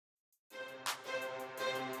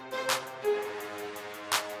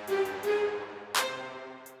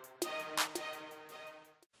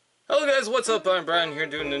guys, what's up? I'm Brian here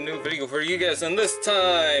doing a new video for you guys, and this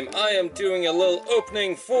time I am doing a little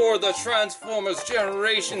opening for the Transformers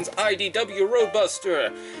Generations IDW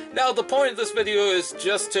Roadbuster. Now the point of this video is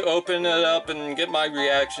just to open it up and get my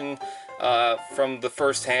reaction from the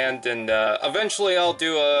first hand, and eventually I'll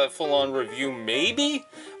do a full-on review maybe,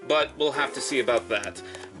 but we'll have to see about that.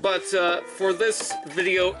 But for this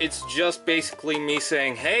video, it's just basically me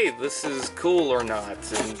saying, hey, this is cool or not.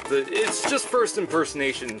 And it's just first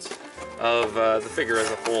impersonations of the figure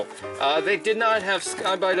as a whole. They did not have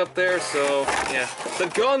Skybite up there, so yeah. The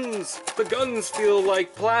guns feel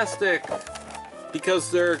like plastic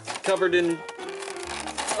because they're covered in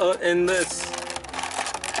this.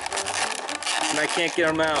 And I can't get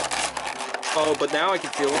them out. Oh, but now I can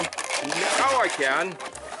feel them. Now I can.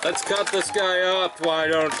 Let's cut this guy up, why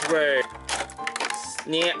don't we?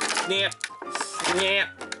 Snap, snap, snap,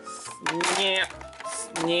 snap,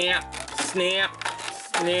 snap, snap,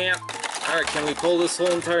 snap. Alright, can we pull this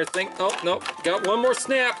whole entire thing? Oh, no, got one more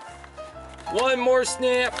snap. One more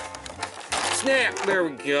snap. Snap, there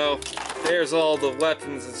we go. There's all the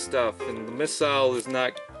weapons and stuff, and the missile is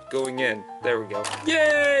not going in. There we go.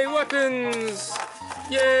 Yay, weapons!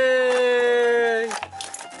 Yay!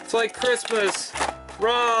 It's like Christmas.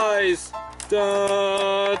 Rise!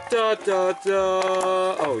 Da da da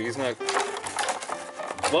da. Oh, he's not.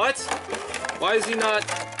 What? Why is he not?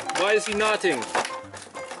 Why is he knotting?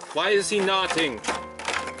 Why is he knotting?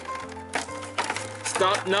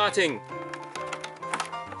 Stop knotting.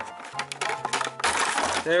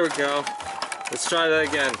 There we go. Let's try that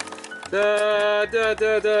again. Da da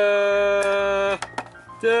da da.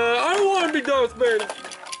 Da. I don't want to be Darth Vader.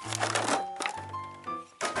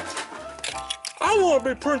 I want to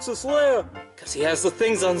be Princess Leia! Because he has the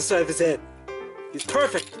things on the side of his head. He's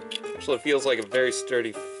perfect! Actually, it feels like a very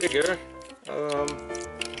sturdy figure.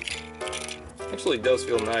 Actually, it does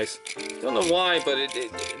feel nice. Don't know why, but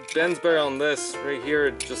it bends better on this. Right here,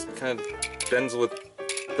 it just kind of bends with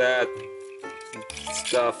that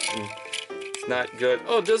stuff. And it's not good.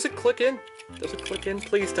 Oh, does it click in? Does it click in?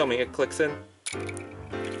 Please tell me it clicks in.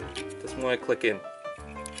 Doesn't want to click in.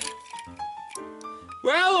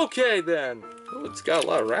 Well, okay then. Oh, it's got a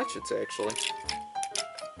lot of ratchets, actually.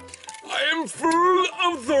 I am full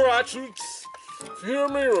of the ratchets. Hear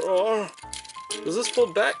me roar. Does this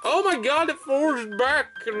fold back? Oh my god, it folds back,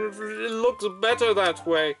 and it looks better that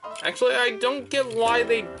way. Actually, I don't get why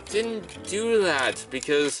they didn't do that,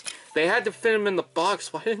 because they had to fit him in the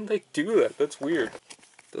box. Why didn't they do that? That's weird.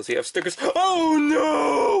 Does he have stickers? Oh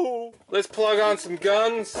no! Let's plug on some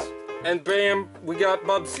guns, and bam, we got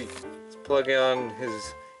Bubsy. Let's plug on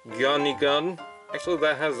his gunny gun. Actually,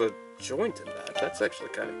 that has a joint in that. That's actually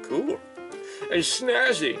kind of cool. And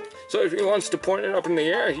snazzy. So if he wants to point it up in the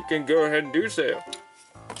air, he can go ahead and do so.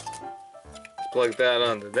 Let's plug that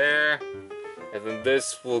onto there. And then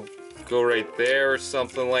this will go right there or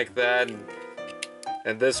something like that.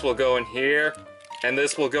 And this will go in here. And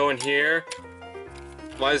this will go in here.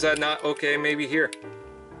 Why is that not? Okay, maybe here.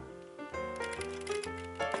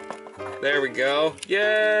 There we go.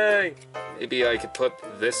 Yay! Maybe I could put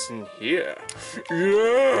this in here.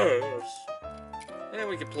 Yes! And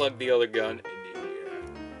we could plug the other gun into here.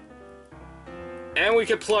 And we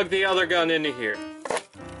could plug the other gun into here.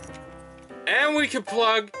 And we could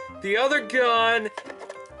plug the other gun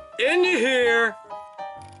into here.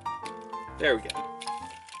 There we go.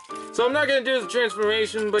 So I'm not going to do the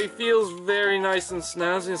transformation, but he feels very nice and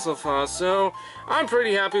snazzy so far, so I'm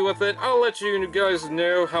pretty happy with it. I'll let you guys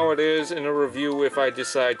know how it is in a review if I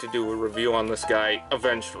decide to do a review on this guy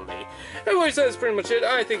eventually. Anyways, that's pretty much it.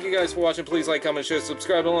 I thank you guys for watching. Please like, comment, share,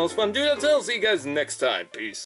 subscribe, and all those fun. Do that. I'll see you guys next time. Peace.